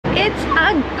It's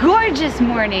a gorgeous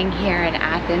morning here in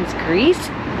Athens, Greece.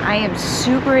 I am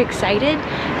super excited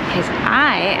because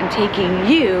I am taking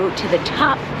you to the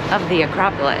top of the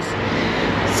Acropolis.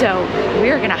 So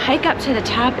we're gonna hike up to the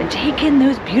top and take in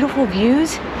those beautiful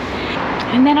views.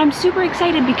 And then I'm super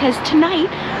excited because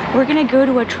tonight we're gonna go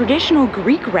to a traditional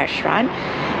Greek restaurant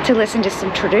to listen to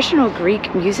some traditional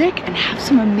Greek music and have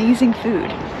some amazing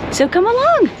food. So come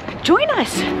along, join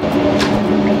us.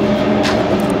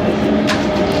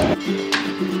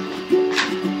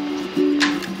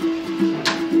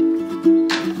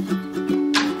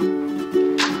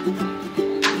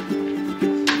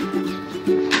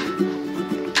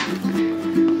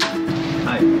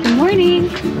 Hi. Good morning.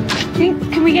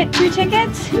 Can we get 2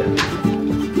 tickets? Yeah.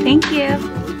 Thank you.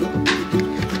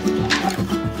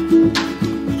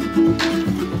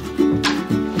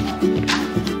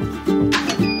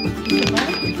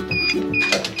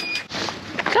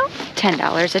 So,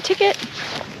 $10 a ticket,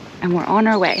 and we're on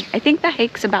our way. I think the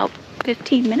hike's about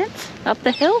 15 minutes up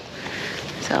the hill,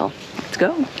 so let's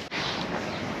go.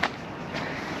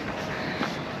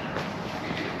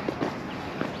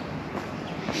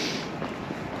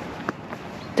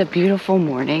 It's a beautiful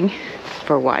morning,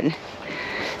 for one.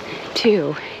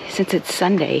 2, since it's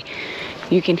Sunday,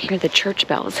 you can hear the church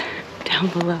bells down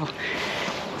below.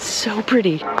 It's so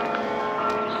pretty. God.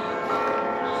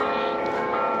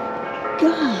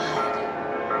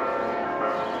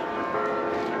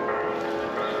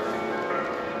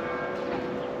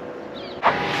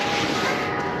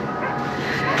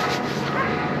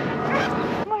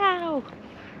 Wow,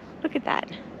 look at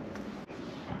that.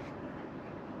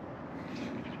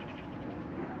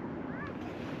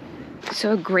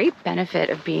 So a great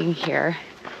benefit of being here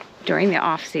during the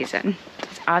off season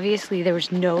is obviously there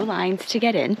was no lines to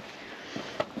get in,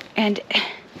 and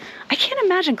I can't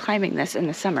imagine climbing this in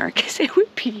the summer because it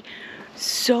would be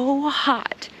so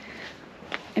hot.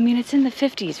 I mean, it's in the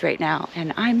 50s right now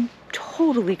and I'm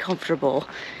totally comfortable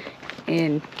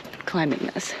in climbing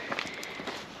this.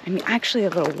 I mean, actually a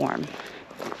little warm,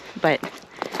 but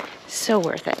so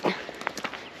worth it.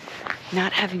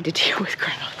 Not having to deal with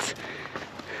crowds.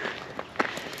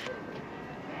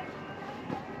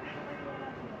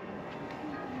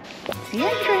 The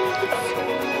entrance.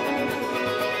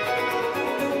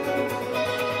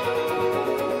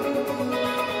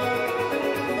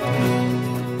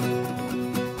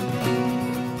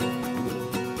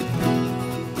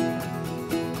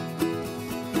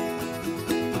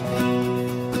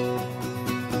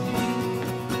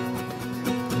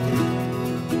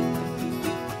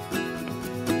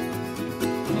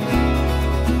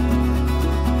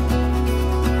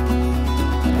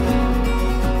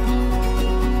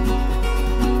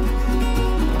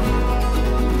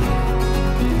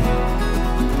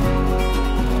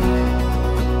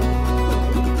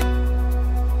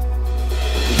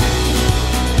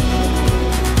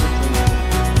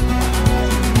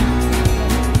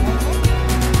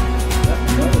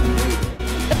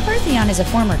 Parthenon is a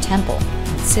former temple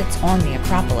that sits on the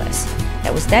Acropolis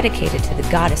that was dedicated to the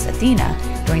goddess Athena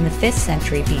during the 5th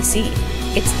century BC.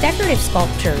 Its decorative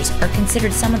sculptures are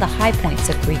considered some of the high points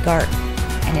of Greek art,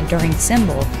 an enduring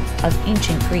symbol of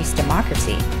ancient Greece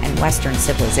democracy and Western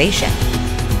civilization.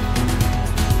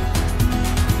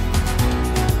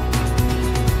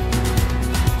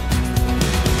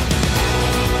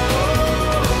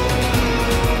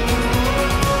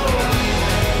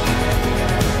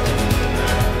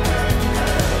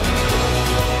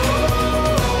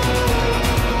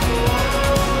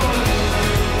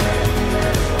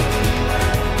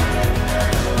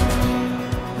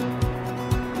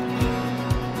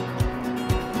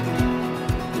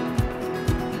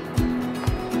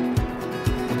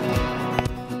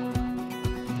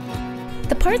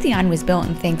 The Parthenon was built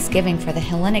in thanksgiving for the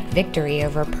Hellenic victory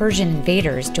over Persian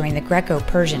invaders during the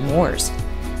Greco-Persian Wars.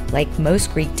 Like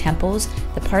most Greek temples,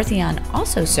 the Parthenon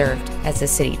also served as the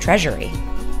city treasury.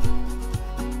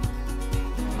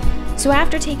 So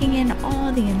after taking in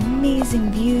all the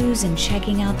amazing views and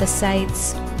checking out the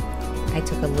sights, I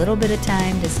took a little bit of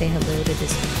time to say hello to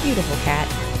this beautiful cat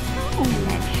and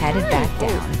then headed back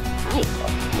down. Hi.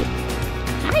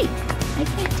 Hi. I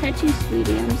can't touch you,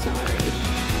 sweetie. I'm sorry.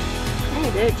 I'm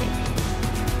allergic.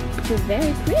 You're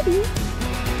very pretty.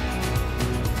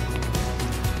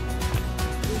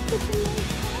 Look at the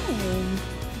nice home.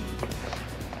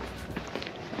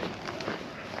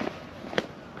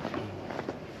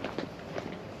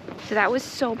 So that was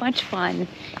so much fun.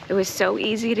 It was so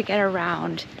easy to get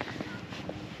around.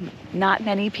 Not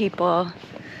many people.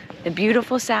 The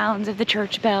beautiful sounds of the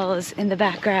church bells in the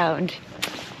background.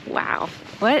 Wow,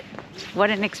 what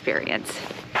an experience.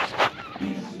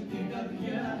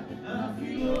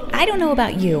 I don't know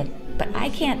about you, but I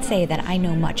can't say that I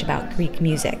know much about Greek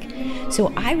music,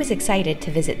 so I was excited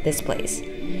to visit this place.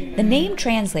 The name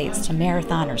translates to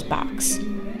Marathoner's Box.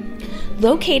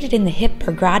 Located in the hip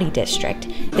Pergrati district,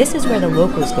 this is where the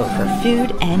locals go for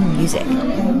food and music.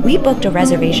 We booked a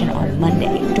reservation on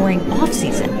Monday during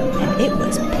off-season, and it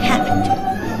was packed.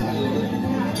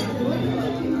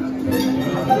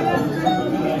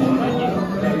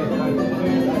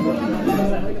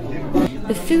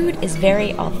 The food is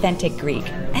very authentic Greek,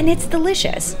 and it's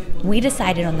delicious. We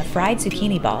decided on the fried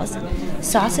zucchini balls,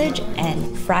 sausage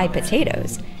and fried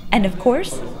potatoes, and of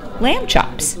course, lamb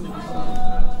chops. So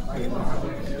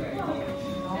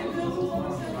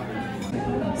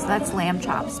that's lamb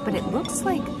chops, but it looks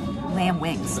like lamb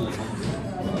wings.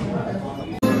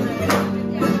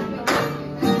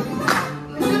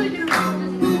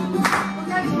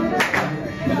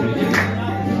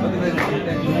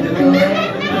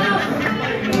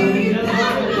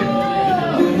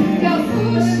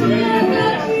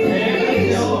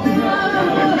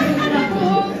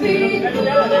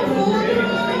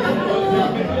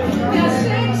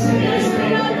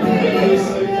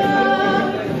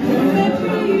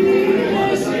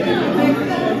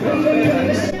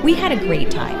 We had a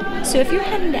great time, so if you're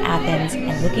heading to Athens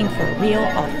and looking for a real,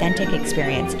 authentic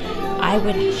experience, I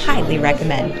would highly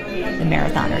recommend the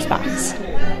Marathoner's Box.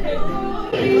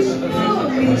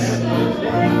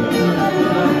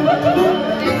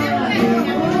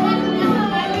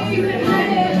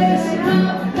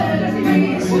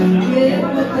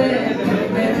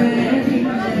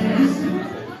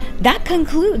 That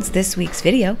concludes this week's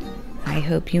video. I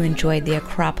hope you enjoyed the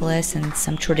Acropolis and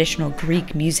some traditional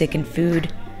Greek music and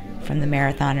food from the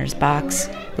Marathoner's Box,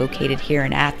 located here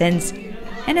in Athens.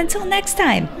 And until next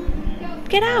time,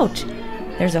 get out.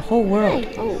 There's a whole world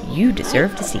you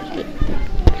deserve to see.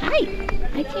 Hi.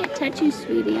 I can't touch you,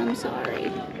 sweetie. I'm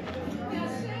sorry.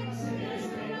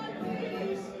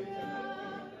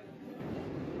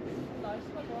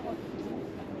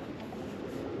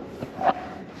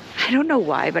 I don't know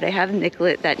why, but I have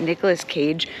that Nicolas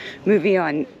Cage movie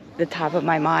on the top of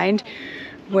my mind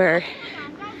where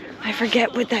I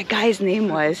forget what that guy's name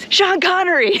was. Sean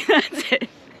Connery! That's it.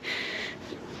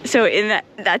 So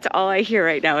that's all I hear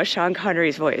right now is Sean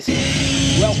Connery's voice.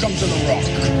 Welcome to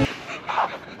the Rock.